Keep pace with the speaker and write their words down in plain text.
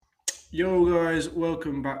Yo guys,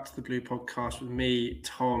 welcome back to the Blue Podcast with me,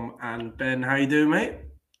 Tom, and Ben. How you doing, mate?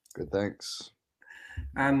 Good, thanks.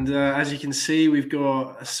 And as you can see, we've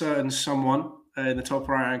got a certain someone in the top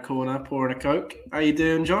right-hand corner pouring a Coke. How you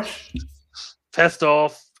doing, Josh? Pissed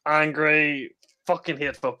off, angry, fucking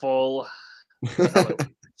hate football. Oh,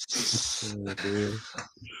 dear.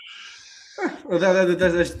 Well,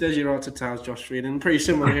 there's your answer to how's Josh feeling. Pretty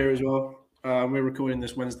similar here as well. We're recording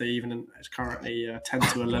this Wednesday evening. It's currently 10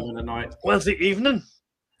 to 11 at night. Wednesday evening?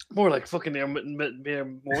 More like fucking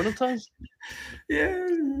morning time. Yeah,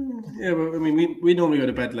 but I mean, we normally go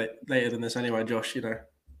to bed later than this anyway, Josh. You know,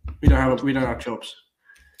 we don't have jobs.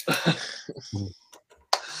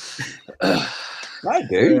 I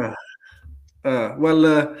do.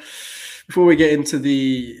 Well, before we get into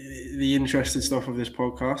the interesting stuff of this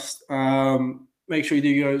podcast, make sure you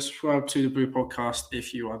do go subscribe to the Blue Podcast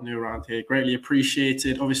if you are new around here. Greatly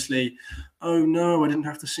appreciated. Obviously, oh no, I didn't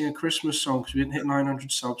have to sing a Christmas song because we didn't hit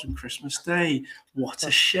 900 subs on Christmas Day. What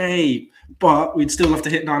a shame. But we'd still love to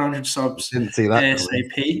hit 900 subs Didn't see that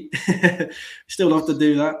ASAP. Still love to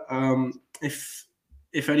do that.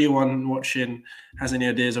 If anyone watching has any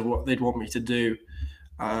ideas of what they'd want me to do,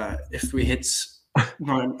 if we hit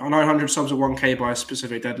 900 subs at 1K by a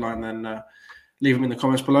specific deadline, then leave them in the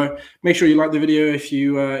comments below. Make sure you like the video if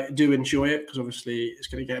you do enjoy it, because obviously it's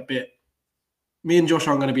going to get a bit... Me and Josh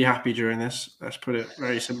aren't going to be happy during this. Let's put it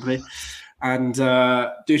very simply. And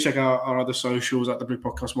do check out our other socials at The Blue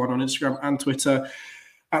Podcast 1 on Instagram and Twitter,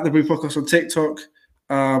 at The Blue Podcast on TikTok.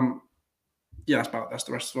 That's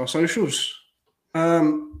the rest of our socials.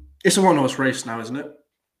 It's a one-horse race now, isn't it?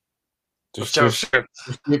 Just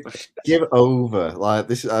give over. Like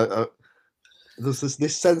this, there's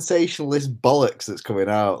this sensationalist bollocks that's coming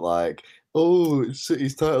out. Like, oh, it's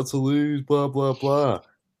City's title to lose. Blah blah blah.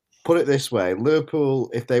 Put it this way: Liverpool,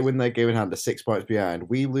 if they win their game in hand, are 6 points behind.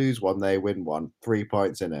 We lose one, they win one. 3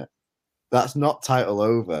 points in it. That's not title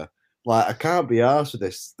over. Like, I can't be arsed with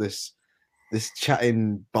this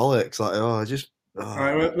chatting bollocks. Like, All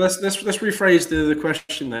right, well, let's rephrase the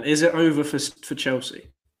question then. Is it over for Chelsea?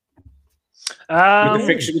 With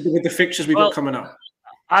the fixtures we've got coming up.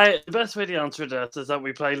 The best way to answer this is that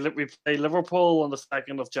we play Liverpool on the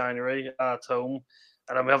 2nd of January at home,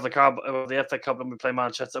 and then we have the FA Cup, and we play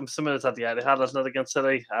Manchester. I'm assuming it's at the Etihad, isn't it, against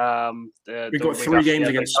City? We've got 3 games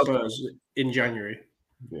against Spurs in January.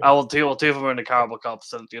 Yeah. Two of them are in the Carabao Cup,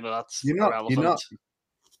 so that's irrelevant.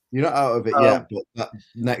 You're not out of it yet, but that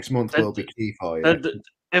next month will be key for you.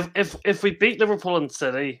 If we beat Liverpool and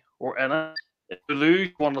City, we're in it. If we lose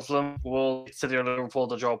one of them, we'll City or Liverpool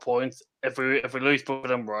to draw points. If we lose both of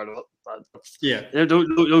them, we're out of it.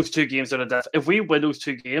 Those 2 games are the death. If we win those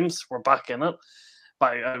 2 games, we're back in it.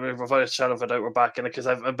 But without a shadow of a doubt, we're back in it, because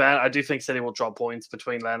I do think City will draw points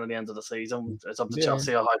between then and the end of the season. It's up to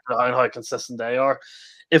Chelsea how consistent they are.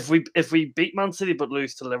 If we beat Man City but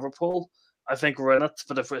lose to Liverpool, I think we're in it.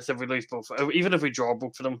 But if we lose both, even if we draw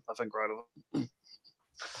both of them, I think we're out of it.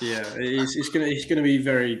 Yeah, it's gonna be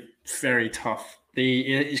very, very tough.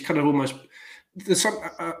 It's kind of almost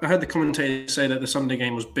I heard the commentators say that the Sunday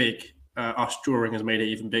game was big. Us drawing has made it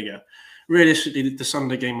even bigger. Realistically, the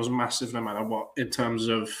Sunday game was massive no matter what, in terms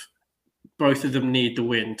of both of them need the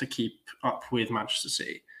win to keep up with Manchester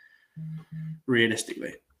City.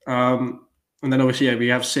 Realistically, and then obviously we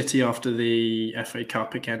have City after the FA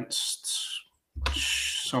Cup against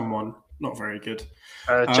someone not very good.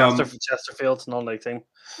 Chesterfield, non-league team.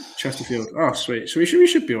 Chesterfield. Oh, sweet. So we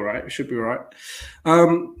should be all right. We should be all right.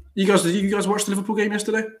 Did you guys watch the Liverpool game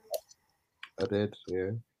yesterday? I did,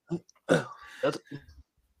 yeah.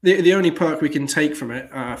 The only perk we can take from it,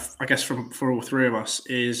 I guess, for all 3 of us,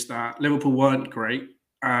 is that Liverpool weren't great,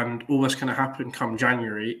 and all that's going to happen come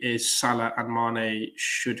January is Salah and Mane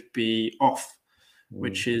should be off,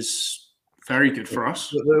 which is very good for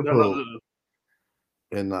us. Liverpool,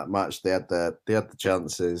 in that match, they had the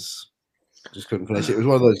chances, just couldn't finish. It was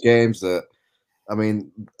one of those games that, I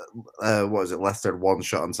mean, what was it? Leicester had 1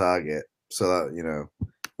 shot on target, so that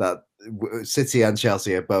that City and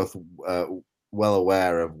Chelsea are both well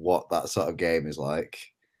aware of what that sort of game is like.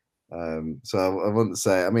 So I wouldn't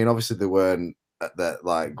say. I mean, obviously they weren't that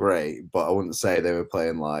like great, but I wouldn't say they were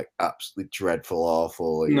playing like absolutely dreadful,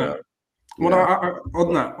 awful. No. On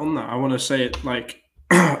that, I want to say it like.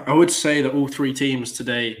 I would say that all 3 teams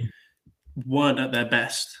today weren't at their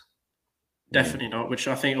best. Definitely not, which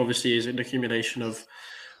I think obviously is an accumulation of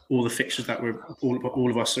all the fixtures that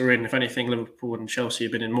all of us are in. If anything, Liverpool and Chelsea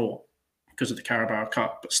have been in more because of the Carabao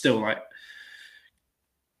Cup, but still, like,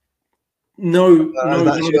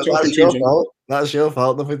 that's your fault. That's your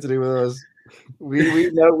fault. Nothing to do with us.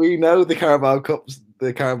 We know the Carabao Cup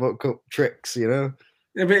tricks,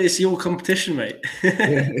 Yeah, but it's your competition, mate.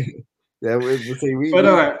 Yeah, we'll see.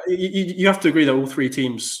 But you have to agree that all three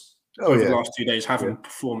teams over the yeah. last 2 days haven't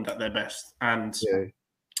performed at their best. And Yeah.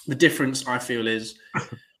 the difference, I feel, is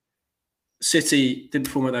City didn't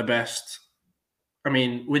perform at their best. I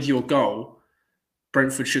mean, with your goal,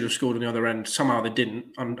 Brentford should have scored on the other end. Somehow they didn't.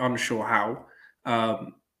 I'm unsure how.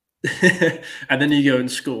 And then you go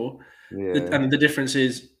and score. Yeah. And the difference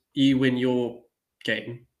is you win your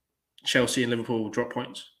game. Chelsea and Liverpool drop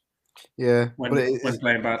points. Yeah, when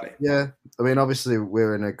playing badly. Yeah, I mean, obviously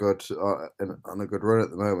we're in a good on a good run at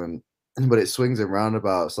the moment, but it swings and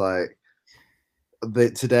roundabouts. Like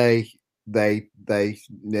today, they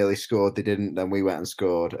nearly scored. They didn't. Then we went and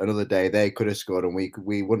scored. Another day they could have scored and we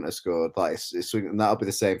wouldn't have scored. Like it's and that'll be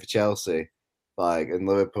the same for Chelsea, like in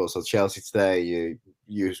Liverpool. So Chelsea today, you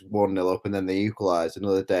 1-0 up and then they equalise.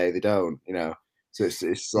 Another day they don't. You know, so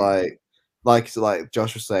it's like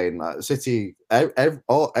Josh was saying, like City,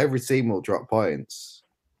 every team will drop points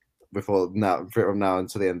from now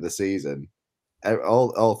until the end of the season.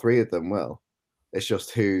 All three of them will. It's just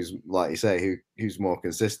who's, like you say, who's more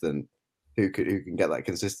consistent, who can get that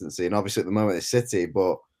consistency. And obviously at the moment it's City,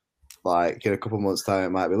 but like in a couple of months' time it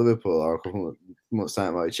might be Liverpool, or a couple of months'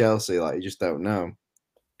 time it might be Chelsea. Like you just don't know.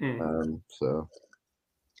 So.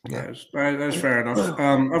 Yeah, that's fair enough.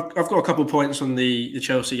 I've got a couple of points on the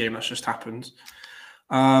Chelsea game that's just happened.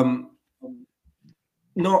 Not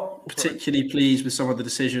particularly pleased with some of the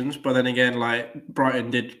decisions, but then again, like Brighton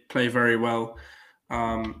did play very well.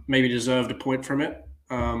 Maybe deserved a point from it.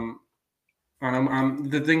 And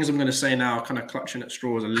the things I'm going to say now are kind of clutching at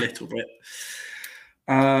straws a little bit.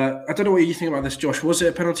 I don't know what you think about this, Josh. Was it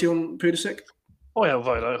a penalty on Pulisic? Oh yeah,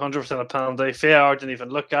 100% a penalty. VAR didn't even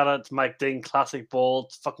look at it. Mike Dean, classic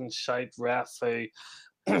ball, fucking shite ref.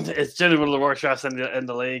 It's generally one of the worst refs in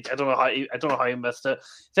the league. I don't know how he missed it.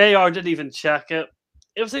 VAR didn't even check it.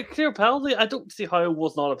 It was a clear penalty. I don't see how it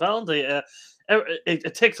was not a penalty.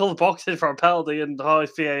 It ticks all the boxes for a penalty, and how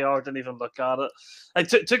VAR didn't even look at it. Like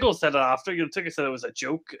Tuchel said it after. Tuchel said it was a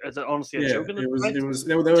joke. Is it honestly a joke?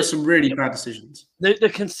 There were some really bad decisions.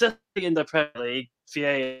 The consistency in the Premier League,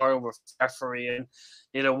 VAR with refereeing,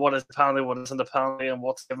 what is the penalty, what isn't the penalty, and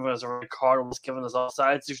what's given as a red card, what's given as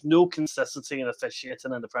offsides. There's no consistency in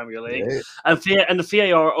officiating in the Premier League, and the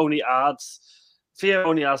VAR only adds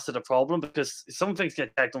to the problem, because some things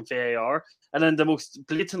get checked on VAR, and then the most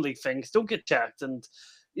blatantly things don't get checked, and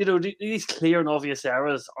these clear and obvious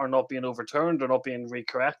errors are not being overturned or not being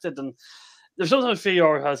recorrected, and there's sometimes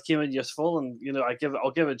VAR has came in useful, and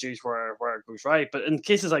I'll give it juice where it goes right. But in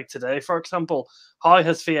cases like today, for example, how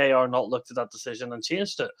has VAR not looked at that decision and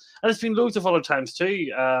changed it? And it's been loads of other times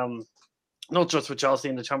too. Not just with Chelsea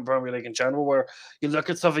in the Premier League in general, where you look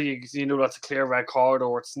at something, you know that's a clear red card,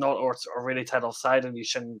 or it's not, or it's a really tight offside, and you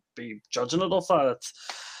shouldn't be judging it off that.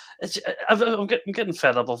 I'm getting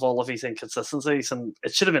fed up of all of these inconsistencies, and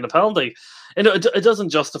it should have been a penalty. It doesn't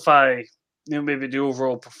justify maybe the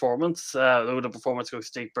overall performance. The performance goes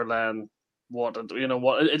deeper than what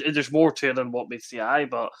there's more to it than what meets the eye,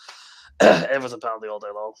 but it was a penalty all day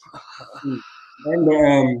long.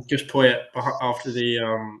 And just Poyet after the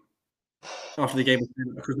game,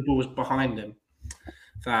 because the ball was behind him,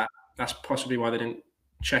 that's possibly why they didn't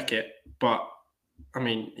check it. But I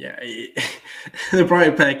mean, yeah, the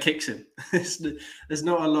Brighton player kicks him. There's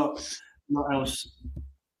not a lot else.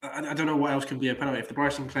 I don't know what else can be a penalty. If the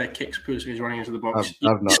Brighton player kicks Pulisic, he's running into the box.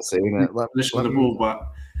 I've not seen it. Let me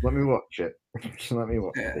watch it. Let me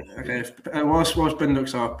watch it. Okay. Whilst Ben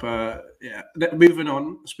looks up, moving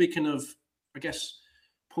on. Speaking of, I guess,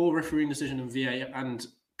 poor refereeing decision in VAR and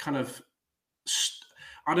kind of,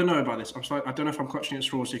 I don't know about this. I don't know if I'm clutching at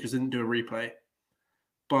straws here because I didn't do a replay,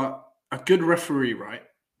 but a good referee, right?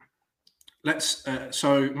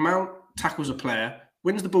 So Mount tackles a player.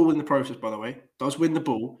 Wins the ball in the process, by the way. Does win the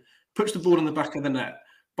ball. Puts the ball in the back of the net.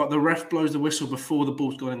 But the ref blows the whistle before the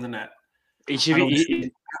ball's gone in the net. At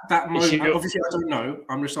that moment, obviously I don't know.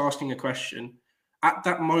 I'm just asking a question. At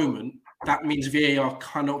that moment, that means VAR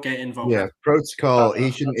cannot get involved. Yeah, protocol. He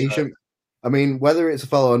shouldn't. I mean, whether it's a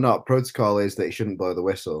foul or not, protocol is that he shouldn't blow the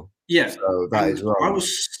whistle. Yeah. So that is wrong. I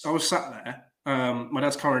was sat there. My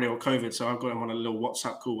dad's currently on COVID, so I've got him on a little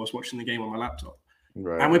WhatsApp call whilst watching the game on my laptop.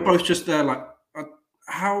 Right. And we're both just there like,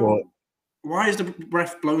 why is the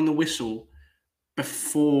ref blowing the whistle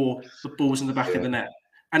before the ball's in the back of the net?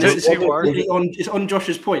 And it's on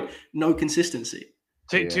Josh's point, no consistency.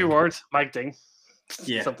 Two words, Mike Dean.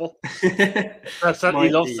 Yeah. Simple. That's it.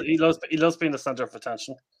 He loves being the center of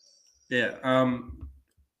attention. Yeah.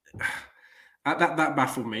 That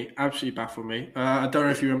baffled me. Absolutely baffled me. I don't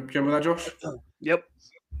know if you remember that, Josh? Yep.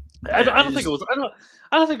 I don't think it was.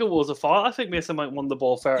 I don't think it was a foul. I think Mason Mount won the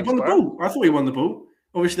ball fair. He won the ball. I thought he won the ball.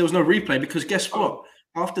 Obviously, there was no replay because guess what?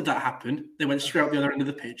 After that happened, they went straight out the other end of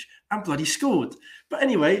the pitch and bloody scored. But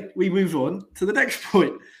anyway, we move on to the next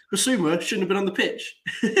point. Bissouma shouldn't have been on the pitch.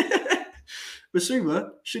 Bissouma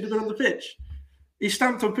should have been on the pitch. He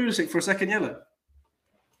stamped on Pulisic for a second yellow.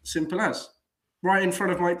 Simple as. Right in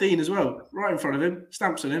front of Mike Dean as well. Right in front of him.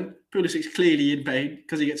 Stamps on him. Pulisic's clearly in pain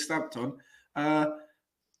because he gets stamped on.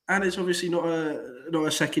 And it's obviously not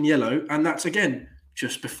a second yellow. And that's, again,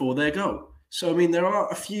 just before their goal. So, I mean, there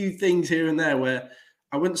are a few things here and there where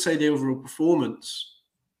I wouldn't say the overall performance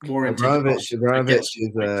warranted.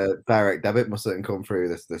 Abramovich's direct debit mustn't have come through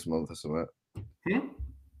this month or something.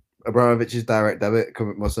 Abramovich's direct debit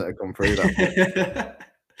mustn't have come through that.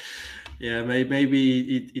 Yeah,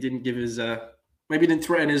 maybe he didn't give his maybe he didn't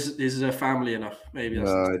threaten his family enough. Maybe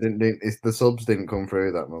no, it didn't. The subs didn't come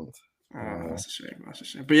through that month. That's a shame. That's a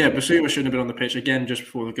shame. But yeah, Bissouma shouldn't have been on the pitch again just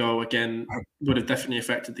before the goal. Again, would have definitely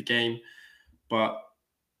affected the game. But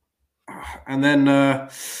and then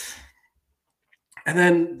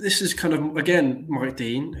this is kind of again Mike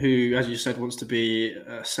Dean, who, as you said, wants to be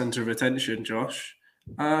a centre of attention. Josh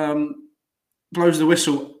blows the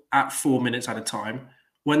whistle at 4 minutes at a time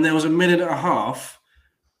when there was a minute and a half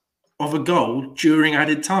of a goal during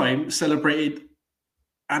added time celebrated,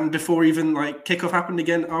 and before even like kickoff happened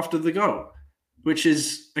again after the goal, which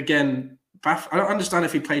is again. I don't understand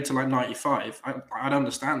if he played to like 95. I'd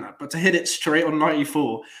understand that. But to hit it straight on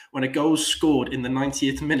 94 when a goal's scored in the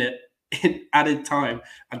 90th minute in added time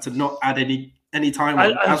and to not add any time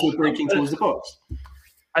on as we're breaking towards the box.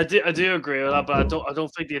 I do agree with that, but I don't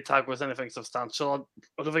think the attack was anything substantial.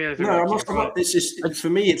 I don't think anything. No, I'm not. It's just for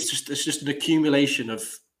me. It's just an accumulation of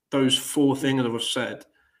those four things that I've said,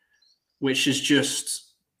 which is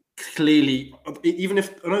just clearly. Even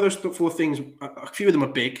if I know those four things, a few of them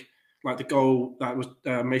are big. Like the goal that was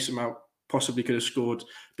Mason Mount possibly could have scored,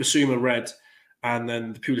 Bissouma red, and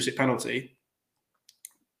then the Pulisic penalty.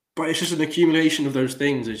 But it's just an accumulation of those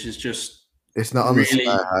things. It's just it's not on really,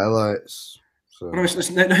 the highlights. So. No,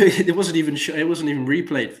 it wasn't even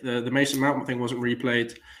replayed. The Mason Mount thing wasn't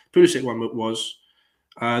replayed. Pulisic one was.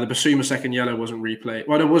 The Bissouma second yellow wasn't replayed.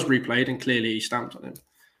 Well, it was replayed, and clearly he stamped on him.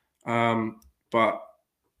 But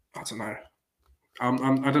I don't know.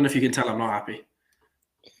 I don't know if you can tell I'm not happy.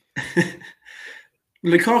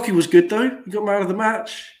 Lukaku was good though. He got man of the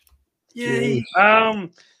match. Yay!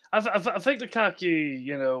 I think Lukaku,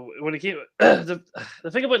 you know, when he came, the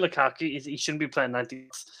thing about Lukaku is he shouldn't be playing 90.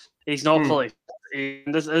 He's not fully.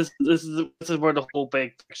 This is where the whole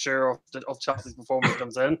big picture of Chelsea's performance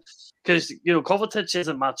comes in, because you know Kovacic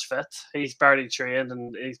isn't match fit. He's barely trained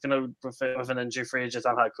and he's been out with an injury for ages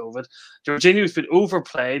and had COVID. Jorginho's been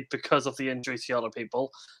overplayed because of the injuries to other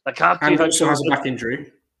people. Lukaku and also has a back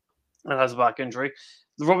injury. And has a back injury.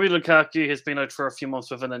 Robbie Lukaku has been out for a few months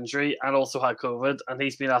with an injury and also had COVID, and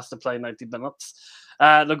he's been asked to play 90 minutes.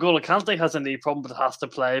 N'Golo Kante has a knee problem but has to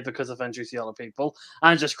play because of injuries to other people.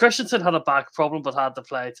 And just Christensen had a back problem but had to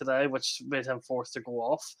play today, which made him forced to go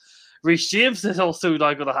off. Reece James is also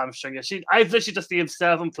now got a hamstring issue. I've literally just named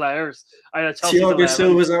 7 players. Thiago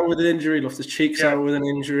Silva's out with an injury. Loftus-Cheek's out with an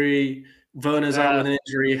injury. Werner's out with an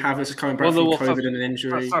injury. Havertz is coming back from COVID and an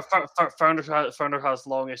injury. Ferner has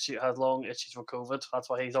long issues with COVID. That's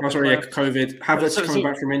why he's on. COVID. Havertz is coming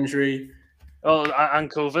back from injury. Oh, and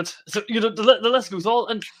COVID. So you know the list goes on.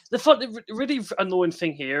 And the really annoying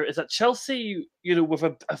thing here is that Chelsea, you know, with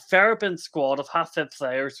a Ferrobin squad of half-fit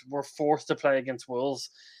players, were forced to play against Wolves.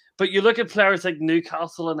 But you look at players like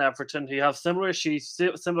Newcastle and Everton who have similar issues,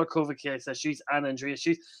 similar COVID case issues and injury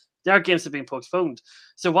issues. Their games have been postponed.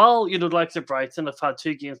 So while, you know, the likes of Brighton have had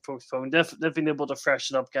 2 games postponed, they've been able to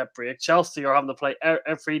freshen up, get break. Chelsea are having to play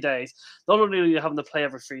every 3 days. Not only are you having to play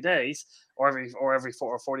every 3 days, or every 4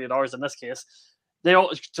 or 48 hours in this case,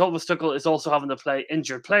 Thomas Tuchel is also having to play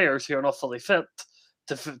injured players who are not fully fit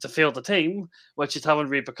to field the team, which is having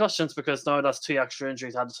repercussions because now that's 2 extra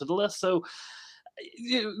injuries added to the list. So,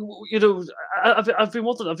 you know, I've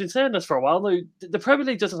been saying this for a while now. The Premier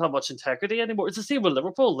League doesn't have much integrity anymore. It's the same with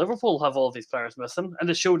Liverpool. Liverpool have all these players missing, and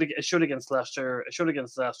it showed against Leicester. It showed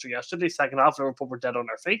against Leicester yesterday. Second half, Liverpool were dead on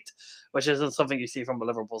their feet, which isn't something you see from a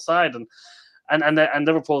Liverpool side. And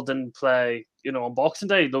Liverpool didn't play, you know, on Boxing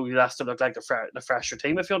Day. Though Leicester looked like the fresher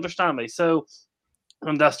team, if you understand me. So.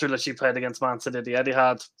 And Leicester literally played against Man City. They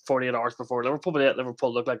had 48 hours before Liverpool, but yet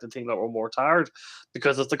Liverpool looked like the team that were more tired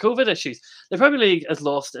because of the COVID issues. The Premier League has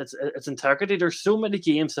lost its integrity. There's so many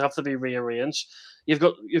games that have to be rearranged.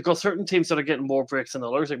 you've got certain teams that are getting more breaks than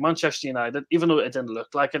others. Like Manchester United, even though it didn't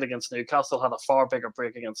look like it against Newcastle, had a far bigger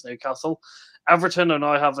break against Newcastle. Everton are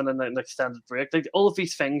now having an extended break. Like all of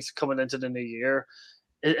these things coming into the new year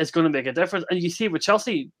is going to make a difference. And you see with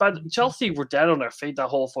Chelsea, but Chelsea were dead on their feet that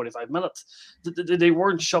whole 45 minutes. They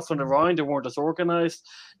weren't shuffling around. They weren't disorganized.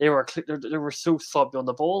 They were so sloppy on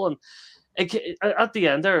the ball. And at the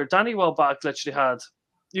end there, Danny Welbeck literally had,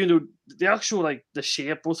 the actual, like, the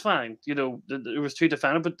shape was fine. It was two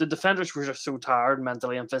defenders, but the defenders were just so tired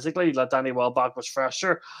mentally and physically that Danny Welbeck was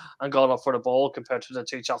fresher and got up for the ball compared to the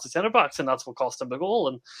two Chelsea centre-backs, and that's what cost him the goal.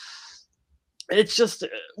 And it's just,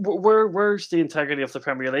 where's the integrity of the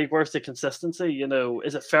Premier League? Where's the consistency?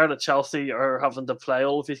 Is it fair that Chelsea are having to play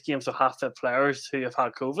all of these games with half-fit players who have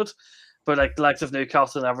had COVID? But like the likes of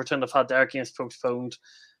Newcastle and Everton have had their games postponed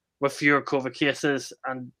with fewer COVID cases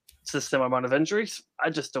and the same amount of injuries.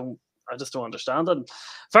 I just don't understand it.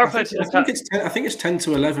 Fair play to I think it's 10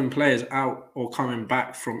 to 11 players out or coming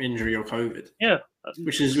back from injury or COVID. Yeah.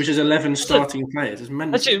 Which is 11 starting players. It's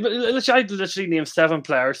mental. I literally named 7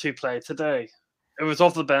 players who played today. It was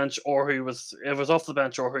off the bench or who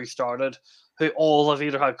started, who all have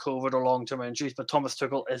either had COVID or long-term injuries, but Thomas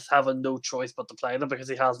Tuchel is having no choice but to play them because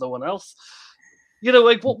he has no one else.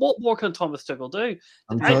 What more can Thomas Tuchel do?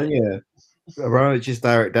 I'm telling you, Abramovich's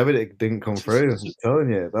direct debit didn't come through. I'm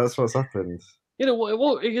telling you, that's what's happened.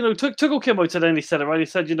 Tuchel came out today and he said it right. He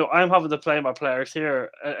said, I'm having to play my players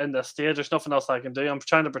here in this stage. There's nothing else I can do. I'm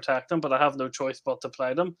trying to protect them, but I have no choice but to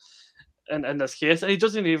play them in this case. And he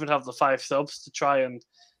doesn't even have the 5 subs to try and,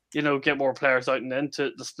 get more players out and in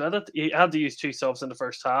to split it. He had to use 2 subs in the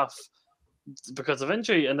first half because of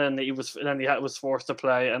injury, and then he was forced to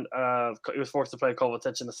play, and he was forced to play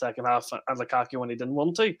Kovacic in the second half and Lukaku when he didn't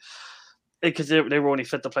want to. Because they were only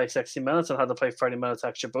fit to play 60 minutes and had to play 30 minutes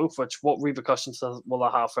extra both, what repercussions will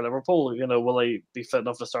that have for Liverpool? Will they be fit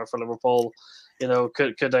enough to start for Liverpool?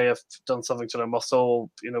 Could they have done something to their muscle?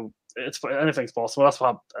 Anything's possible. That's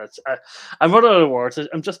what I'm running out of words.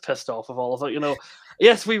 I'm just pissed off of all of it.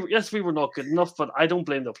 Yes, we were not good enough, but I don't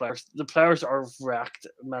blame the players. The players are wrecked.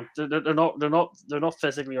 They're not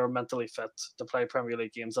physically or mentally fit to play Premier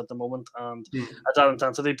League games at the moment, and at that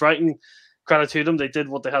intensity. Brighton, credit to them, they did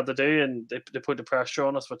what they had to do, and they put the pressure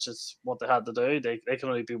on us, which is what they had to do. They can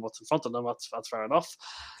only do what's in front of them. That's fair enough.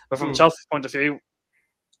 But from Chelsea's point of view,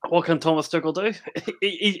 what can Thomas Tuchel do?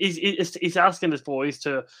 He's asking his boys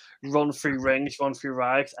to run through rings, run through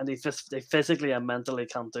rags, and they physically and mentally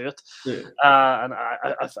can't do it. Yeah. And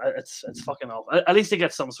it's fucking awful. At least they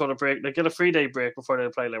get some sort of break. They get a 3-day break before they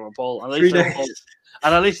play Liverpool. And at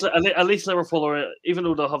least Liverpool are, even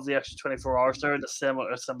though they'll have the extra 24 hours, they're in a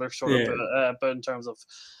similar sort of but in terms of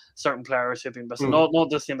certain players who've been missing. Not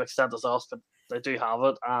the same extent as us, but they do have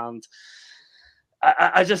it. And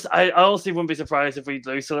I honestly wouldn't be surprised if we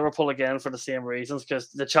lose to Liverpool again for the same reasons,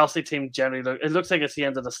 because the Chelsea team generally it looks like it's the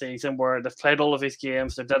end of the season where they've played all of these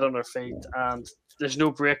games, they're dead on their feet, and there's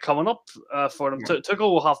no break coming up for them.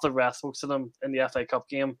 Tuchel will have to rest most of them in the FA Cup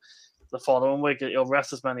game the following week. He'll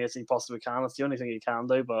rest as many as he possibly can. It's the only thing he can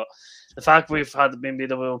do. But the fact we've been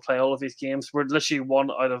able to play all of these games, we're literally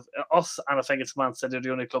one out of us, and I think it's Man City,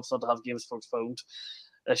 the only clubs not to have games postponed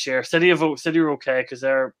this year. City are okay because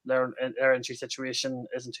their injury situation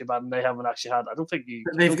isn't too bad, and they haven't actually had. I don't think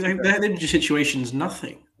their injury situation's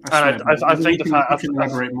nothing. I think they've had. I can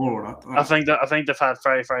elaborate more on that. I think they've had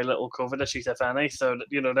very, very little COVID issues, if any. So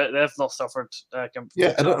they've not suffered. I've been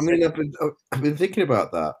thinking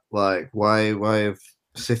about that. Like, why have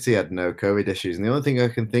City had no COVID issues? And the only thing I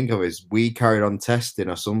can think of is we carried on testing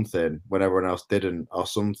or something when everyone else didn't, or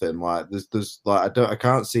something. Like there's like I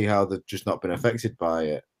can't see how they've just not been affected by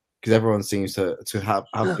it, because everyone seems to have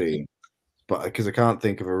been, but because I can't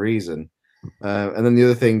think of a reason. And then the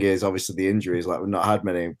other thing is obviously the injuries. Like we've not had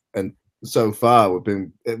many, and so far we've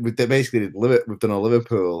done a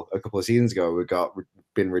Liverpool a couple of seasons ago. We've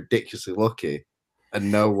been ridiculously lucky,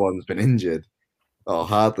 and no one's been injured, or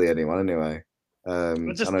hardly anyone anyway. I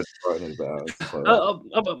want to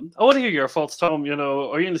hear your thoughts, Tom.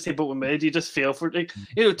 Are you in the same boat with me? Do you just feel for when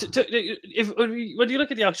you look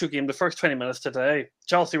at the actual game, the first 20 minutes today,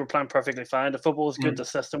 Chelsea were playing perfectly fine. The football was good, the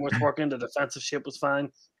system was working, the defensive shape was fine.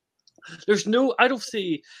 I don't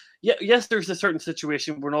see. Yes, there's a certain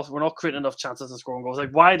situation we're not creating enough chances of scoring goals. Like,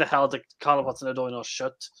 why the hell did Callum Hudson-Odoi not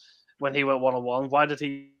shoot when he went 1-on-1? Why did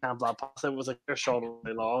he have that pass? It was a clear shot all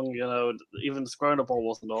day long. Even squaring the ball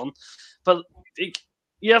wasn't on. But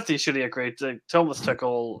you have to surely agree. Thomas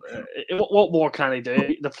Tuchel, what more can he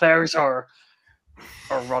do? The players are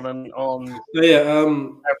running on their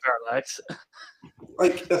legs.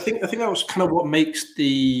 Like I think that was kind of what makes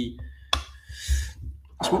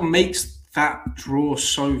that draw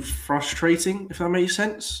so frustrating, if that makes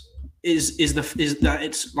sense, is that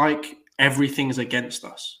it's like everything's against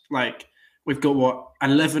us. Like we've got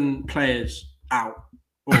 11 players out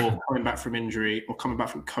or coming back from injury or coming back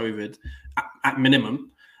from COVID at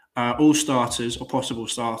minimum, all starters or possible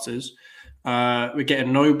starters. We're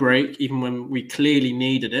getting no break, even when we clearly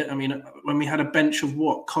needed it. I mean, when we had a bench of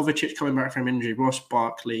Kovacic coming back from injury, Ross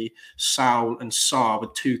Barkley, Saul, and Sarr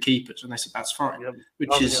with 2 keepers, and they said that's fine, which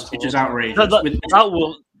is outrageous.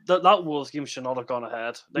 That Wolves game should not have gone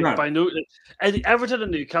ahead. Everton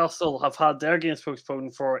and Newcastle have had their games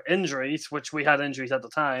postponed for injuries, which we had injuries at the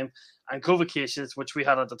time, and COVID cases, which we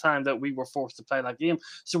had at the time, that we were forced to play that game.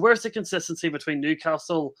 So where's the consistency between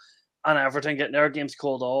Newcastle and Everton getting their games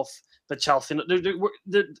called off? But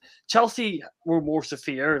Chelsea were more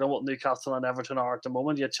severe than what Newcastle and Everton are at the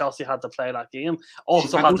moment. Yet Chelsea had to play that game.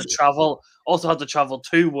 Also had to travel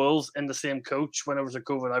to Wolves in the same coach when there was a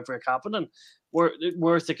COVID outbreak happening.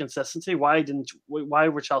 Where's the consistency? Why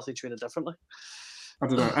were Chelsea treated differently? I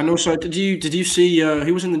don't know. And also, did you see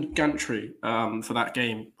he was in the gantry for that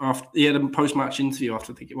game? After he had a post-match interview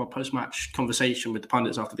post-match conversation with the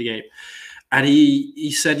pundits after the game, and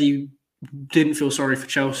he said he didn't feel sorry for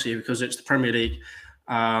Chelsea because it's the Premier League.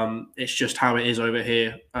 It's just how it is over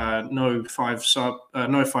here. No five subs.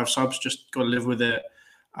 Just got to live with it.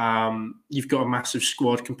 You've got a massive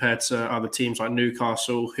squad compared to other teams like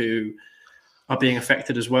Newcastle who are being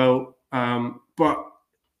affected as well. But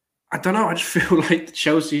I don't know. I just feel like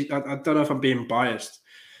Chelsea. I don't know if I'm being biased.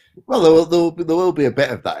 Well, there will be a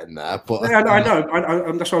bit of that in there, but yeah, I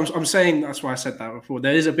know. That's what I'm saying. That's why I said that before.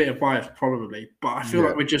 There is a bit of bias probably, but I feel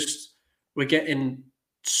like we're getting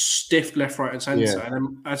stiff left, right, and centre,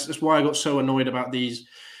 and that's why I got so annoyed about these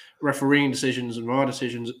refereeing decisions and VAR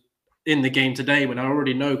decisions in the game today. When I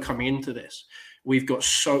already know coming into this, we've got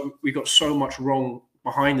so much wrong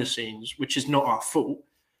behind the scenes, which is not our fault.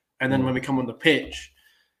 And then when we come on the pitch,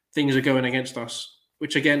 things are going against us,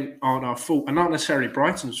 which again aren't our fault, and not necessarily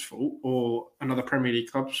Brighton's fault or another Premier League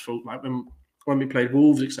club's fault. Like when we played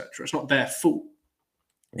Wolves, etc., it's not their fault.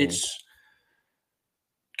 It's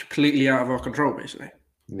completely out of our control, basically.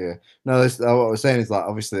 Yeah. No, what I was saying is, like,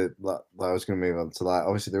 obviously, like I was going to move on to that.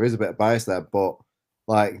 Obviously, there is a bit of bias there, but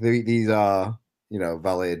like these are,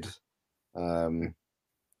 valid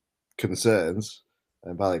concerns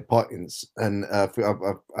and valid points. And I can't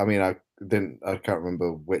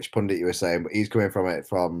remember which pundit you were saying, but he's coming from like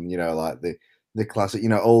the classic,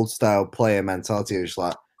 old style player mentality. It was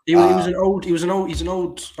like he was an old.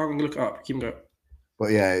 I'm gonna look it up. Keep going.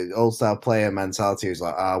 But yeah, old style player mentality is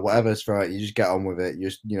like, whatever's for it, you just get on with it. You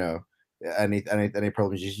just, any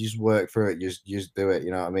problems, you just work through it. You just do it. You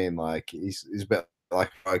know what I mean? Like he's a bit like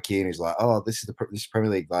Keane. He's like, this is Premier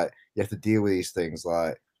League. Like you have to deal with these things.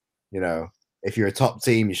 Like, if you're a top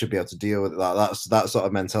team, you should be able to deal with it. Like that's that sort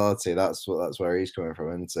of mentality. That's where he's coming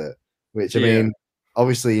from, isn't it? Which I mean,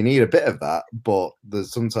 obviously you need a bit of that, but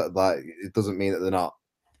there's sometimes like it doesn't mean that they're not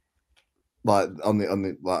like on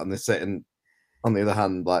the sitting. On the other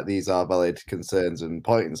hand, like these are valid concerns and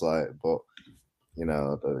points, like, but I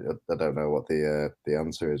don't know what the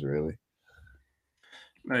answer is really.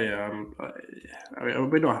 Yeah,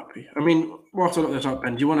 we're not happy. I mean, whilst I look this up,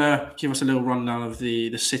 Ben, do you want to give us a little rundown of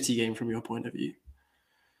the City game from your point of view?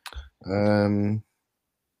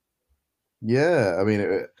 Yeah, I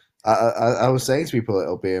mean, I was saying to people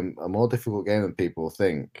it'll be a more difficult game than people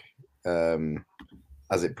think,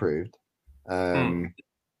 as it proved.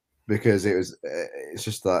 Because it's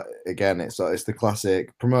just that again, it's the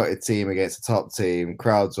classic promoted team against a top team,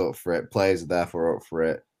 crowds up for it, players are therefore up for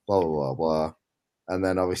it, blah blah blah blah, and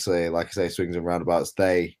then obviously, like I say, swings and roundabouts,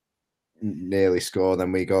 they nearly score,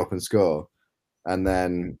 then we go up and score, and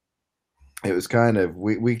then it was kind of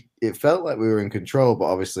it felt like we were in control, but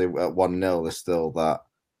obviously at 1-0 there's still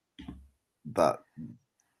that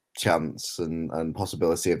chance and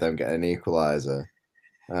possibility of them getting an equaliser.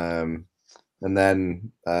 And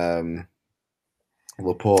then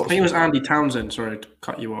Laporte. I think it was Andy Townsend. Sorry to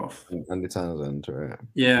cut you off. Andy Townsend, right?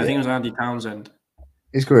 Yeah, I think it was Andy Townsend.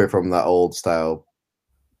 He's coming from that old style,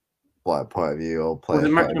 point of view, old player. Was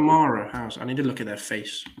it McNamara house? I need to look at their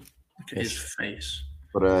face. Look at his face.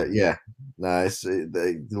 But the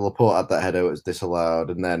Laporte had that header, it was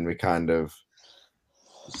disallowed, and then we kind of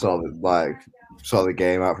saw the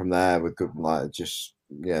game out from there with good,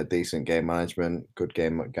 decent game management, good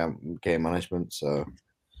game management. So,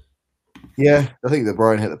 yeah, I think De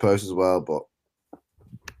Bruyne hit the post as well, but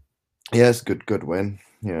yeah, it's a good win.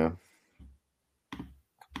 Yeah.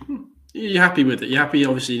 You're happy with it? You're happy,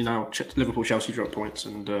 obviously, now Liverpool, Chelsea drop points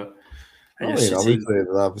and obviously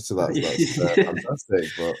that's fantastic,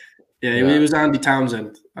 but Yeah, it was Andy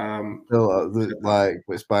Townsend.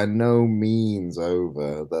 It's by no means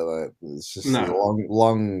over. It's just a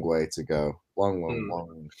long way to go.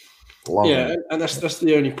 Long. Yeah, and that's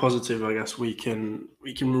the only positive I guess we can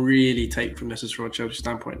really take from this as from a Chelsea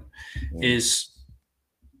standpoint is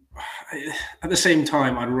at the same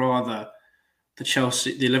time I'd rather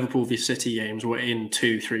the Liverpool v City games were in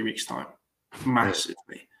 2-3 weeks time,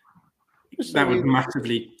 massively. That would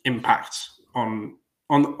massively impact on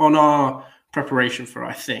our preparation for,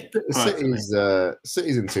 I think.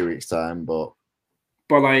 City's in 2 weeks time, but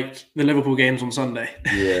like the Liverpool games on Sunday.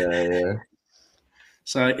 Yeah.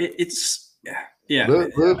 So it's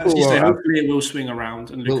Liverpool, as you say, hopefully it will swing around,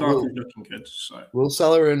 and Lukaku's looking good. So will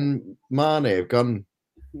Salah and Mane have gone?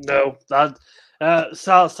 No, that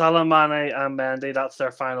Salah, Mane, and Mendy. That's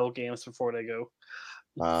their final games before they go.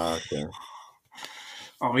 Okay.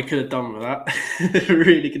 Oh, we could have done with that.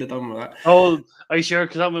 Really could have done with that. Oh, are you sure?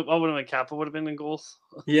 Because that would have been Kepa would have been in goals.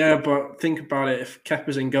 Yeah, but think about it. If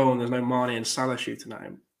Kepa's in goal and there's no Mane and Salah shooting at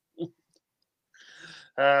him.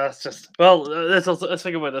 It's just let's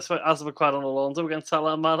think about this. As we're quite on Alonso against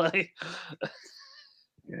Salah and Mane.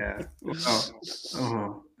 Yeah.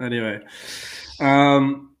 Anyway,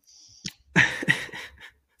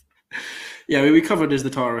 yeah, we covered is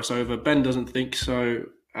the Tyrus over. Ben doesn't think so,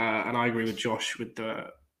 and I agree with Josh with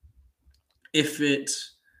if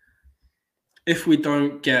we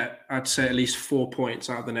don't get, I'd say at least 4 points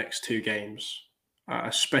out of the next 2 games,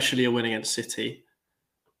 especially a win against City,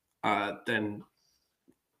 then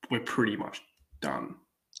we're pretty much done.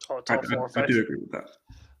 I do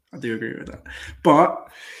agree with that. But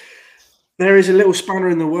there is a little spanner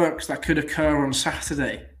in the works that could occur on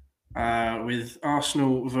Saturday with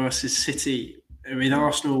Arsenal versus City. With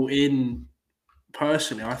Arsenal in,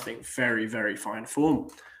 personally, I think very, very fine form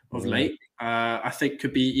of late. I think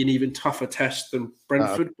could be an even tougher test than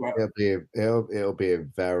Brentford. It'll be a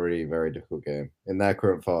very, very difficult game in their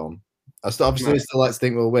current form. I still like to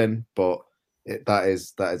think we'll win, but that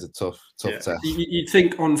is a tough test. You'd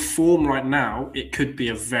think on form right now, it could be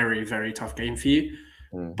a very, very tough game for you.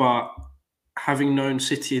 But having known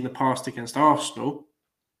City in the past against Arsenal,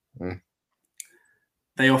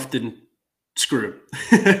 they often screw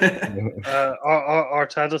them.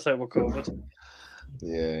 Arteta's out with COVID.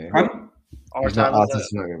 Yeah.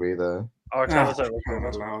 Arteta's not going to be there. Arteta's out with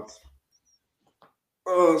COVID.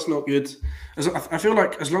 Oh, that's not good. I feel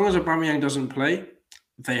like as long as Aubameyang doesn't play,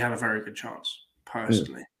 they have a very good chance,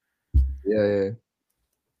 personally. Yeah.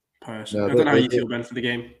 Personally. I don't know how you feel, Ben, for the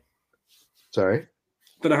game. Sorry?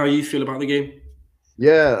 Don't know how you feel about the game.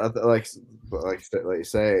 Yeah, like you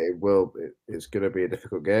say, it's going to be a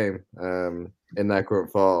difficult game. In their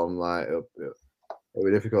current form, like it'll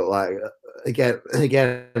be difficult. Like again,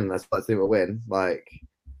 that's the team will win. Like,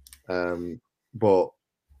 but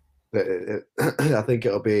I think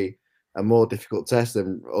it'll be a more difficult test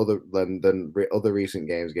than other recent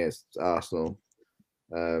games against Arsenal,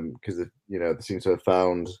 because they seem to have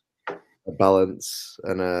found a balance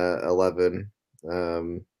and a 11,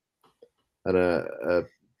 and a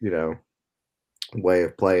way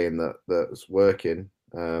of playing that's working,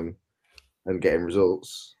 and getting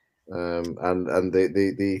results, and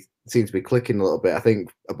they seem to be clicking a little bit. I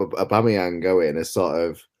think Aubameyang going has sort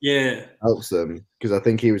of helps them, because I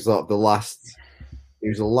think he was sort of the last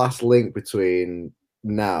link between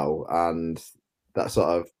now and that sort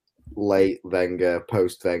of late Wenger,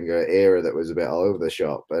 post Wenger era that was a bit all over the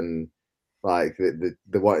shop, and like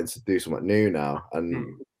they wanted to do something new now,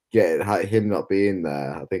 and him not being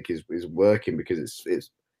there, I think is working, because it's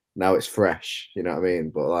now it's fresh. You know what I mean?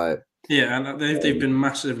 But like, yeah, and they've been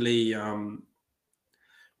massively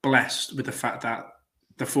blessed with the fact that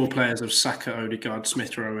the 4 players of Saka, Odegaard,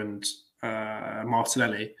 Smith Rowe, and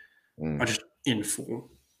Martinelli are just in form.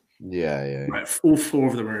 Yeah. Like, all 4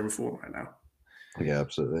 of them are in form right now. Yeah,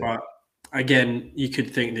 absolutely. But again, you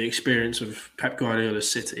could think the experience of Pep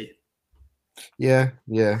Guardiola's City. Yeah.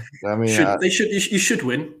 I mean, you should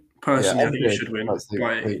win. Personally, I think you should win.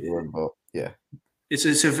 But yeah, it's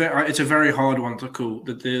a very hard one to call.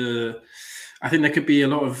 I think there could be a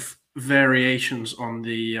lot of variations on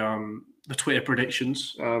the Twitter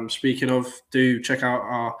predictions. Speaking of, do check out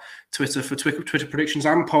our Twitter for Twitter predictions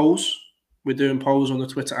and polls. We're doing polls on the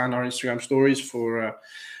Twitter and our Instagram stories for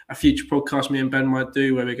a future podcast me and Ben might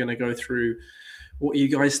do, where we're going to go through what you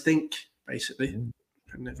guys think, basically,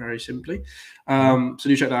 putting it very simply. So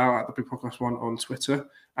do check that out at the Big Podcast One on Twitter.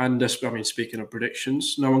 And speaking of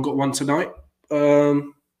predictions, no one got one tonight, or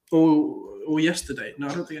yesterday. No,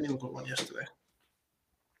 I don't think anyone got one yesterday.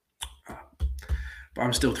 But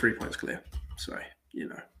I'm still 3 points clear. So,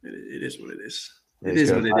 it is what it is. It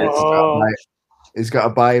is what it is. He's got to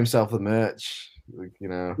buy himself the merch. You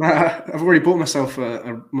know, I've already bought myself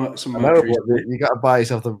some merch. You got to buy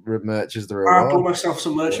yourself the merch as the reward. I bought myself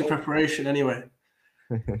some merch in preparation anyway.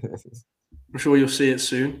 I'm sure you'll see it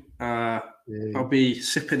soon. I'll be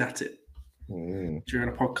sipping at it during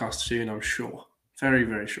a podcast soon, I'm sure. Very,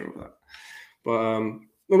 very sure of that. But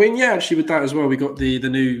I mean, yeah, actually, with that as well, we got the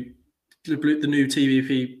new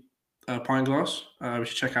TVP pint glass. We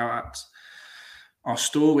should check out at our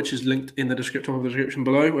store, which is linked in the top of the description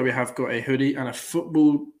below, where we have got a hoodie and a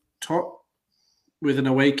football top with an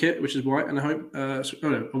away kit, which is white, and a home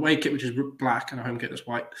away kit, which is black, and a home kit that's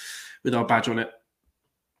white with our badge on it.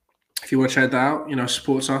 If you want to check that out,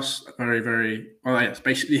 supports us very, very well. Yeah, it's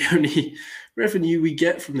basically the only revenue we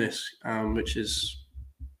get from this, which is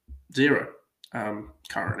zero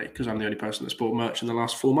currently, because I'm the only person that's bought merch in the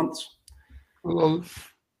last 4 months.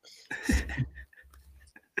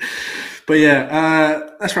 But yeah,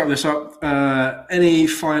 let's wrap this up. Any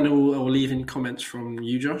final or leaving comments from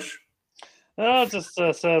you, Josh? I just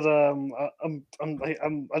said at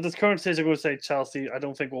this current stage, I'm going to say Chelsea. I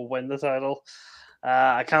don't think we'll win the title.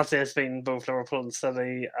 I can't say it's been both Liverpool and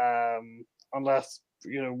City, unless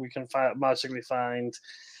we can magically find.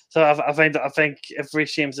 So I think if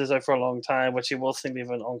Reece James is out for a long time, which he will seem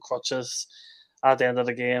even on crutches at the end of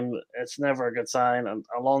the game, it's never a good sign. And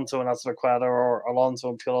Alonso and Azpilicueta or Alonso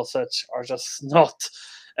and Pulisic are just not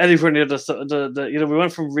anywhere near the we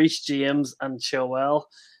went from Reece James and Chilwell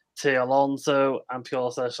to Alonso and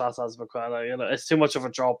Pulisic last Azpilicueta. It's too much of a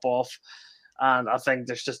drop off. And I think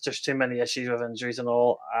there's too many issues with injuries and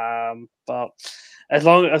all. But as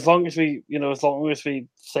long as we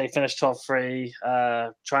say finish top 3,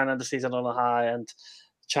 try and end the season on a high and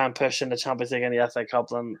try and push in the Champions League and the FA Cup,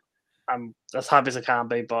 then I'm as happy as I can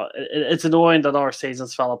be. But it's annoying that our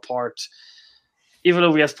seasons fell apart, even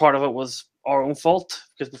though yes, part of it was our own fault,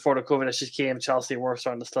 because before the COVID issues came, Chelsea were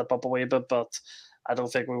starting to slip up a wee bit, but I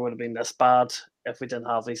don't think we would have been this bad if we didn't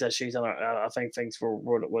have these issues, and I think things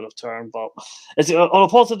would have turned. But it's on a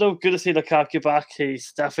positive note, good to see Lukaku back.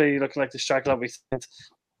 He's definitely looking like the striker that we sent.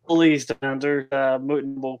 Bullies defender,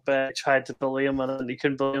 Moutinho tried to bully him, and he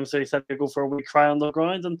couldn't bully him, so he said to go for a wee cry on the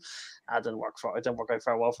ground, and it didn't work out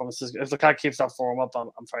very well for him. So if Lukaku keeps that form up, I'm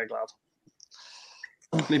very glad.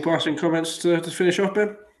 Any passing comments to finish off,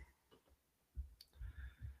 Ben?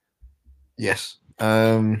 Yes.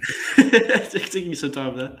 Taking some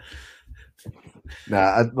time there.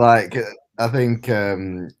 I think. I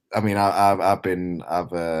mean, I'm not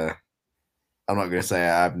going to say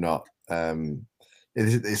I've not.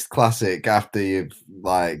 It's classic after you've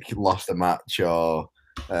lost a match or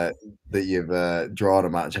that you've drawn a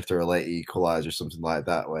match after a late equaliser or something like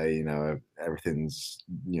that, where everything's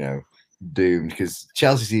doomed, because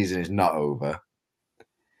Chelsea season is not over.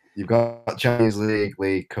 You've got Champions League,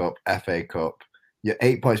 League Cup, FA Cup. You're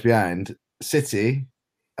 8 points behind. City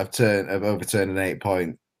have overturned an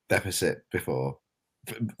 8-point deficit before,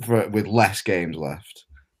 with less games left.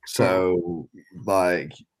 So,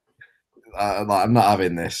 I'm not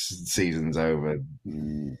having this season's over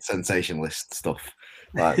sensationalist stuff.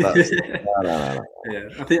 No. Yeah,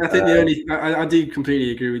 I think the only I do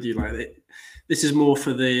completely agree with you. This is more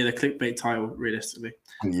for the clickbait title, realistically.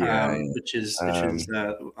 Yeah, which is I'm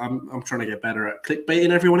trying to get better at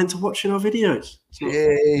clickbaiting everyone into watching our videos.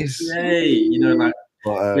 Yes. Yay!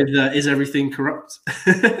 With is everything corrupt?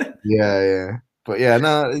 Yeah. But yeah,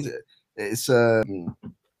 no, it's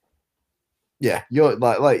yeah. You're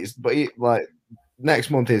but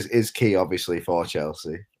next month is key, obviously, for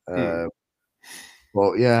Chelsea.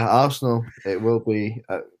 But yeah, Arsenal, it will be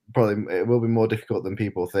more difficult than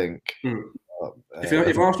people think.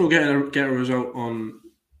 If Arsenal get a result on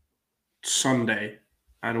Sunday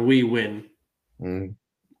and we win,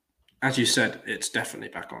 as you said, it's definitely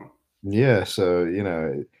back on. Yeah, so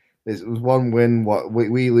it's one win. What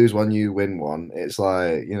we lose one, you win one. It's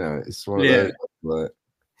it's one of those.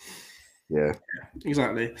 Yeah,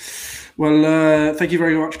 exactly. Well, thank you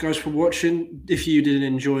very much, guys, for watching. If you did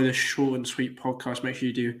enjoy this short and sweet podcast, make sure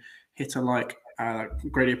you do hit a like.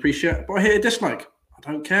 Greatly appreciate it. But hit a dislike.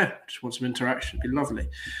 I don't care. Just want some interaction. It'd be lovely.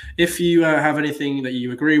 If you have anything that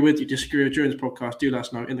you agree with, you disagree with during this podcast, do let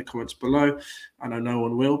us know in the comments below. I know no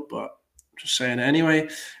one will, but I'm just saying it anyway.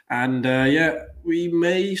 And we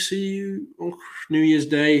may see you on New Year's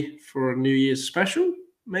Day for a New Year's special.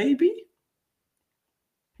 Maybe.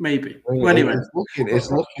 Well, anyway, it's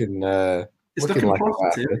looking positive.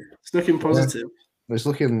 It's looking positive. Yeah. It's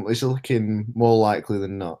looking more likely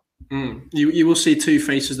than not. You will see two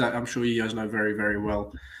faces that I'm sure you guys know very, very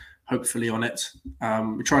well, hopefully, on it.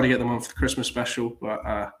 We tried to get them on for the Christmas special, but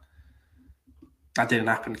that didn't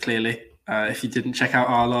happen, clearly. If you didn't check out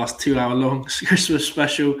our last 2-hour-long Christmas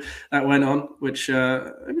special that went on, which it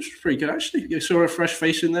was pretty good actually. You saw a fresh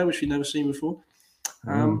face in there, which you've never seen before.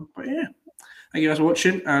 But yeah, thank you guys for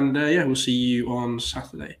watching, and we'll see you on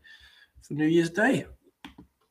Saturday for New Year's Day.